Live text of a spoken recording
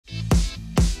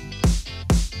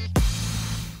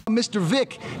Mr.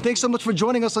 Vick, thanks so much for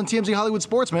joining us on TMZ Hollywood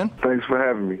Sports, man. Thanks for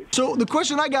having me. So the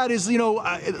question I got is,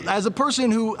 as a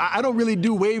person who, I don't really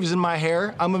do waves in my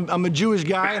hair. I'm a Jewish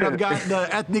guy, and I've got the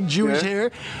ethnic Jewish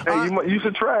hair. Hey, you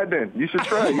should try it then. You should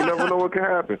try it. You never know what can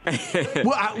happen.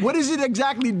 What does it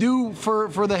exactly do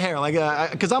for the hair? Like,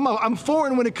 because I'm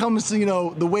foreign when it comes to,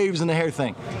 the waves and the hair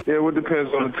thing. Yeah, well, it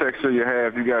depends on the texture you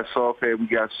have. You got soft hair, we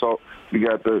got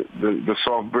the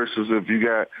soft bristles. If you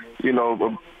got,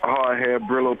 a hard hair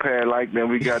Brillo pad like them,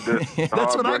 we got the That's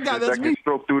hard what I got. bristles that can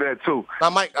stroke through that too.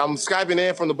 I'm Skyping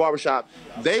in from the barbershop.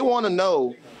 They want to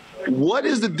know, what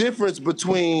is the difference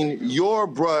between your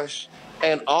brush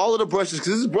and all of the brushes?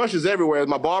 Because there's brushes everywhere.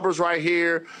 My barber's right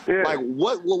here. Yeah. Like,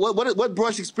 what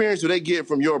brush experience do they get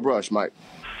from your brush, Mike?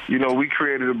 We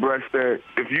created a brush that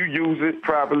if you use it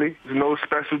properly, there's no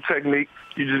special technique.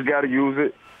 You just got to use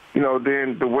it.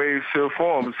 Then the waves still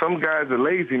form. But some guys are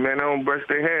lazy, man. They don't brush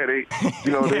their hair. They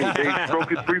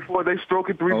stroke it three,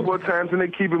 four times, and they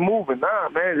keep it moving. Nah,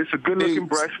 man, it's a good-looking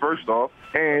brush, first off.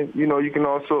 And, you can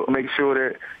also make sure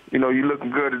that, you're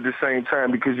looking good at the same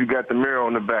time because you got the mirror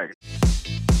on the back.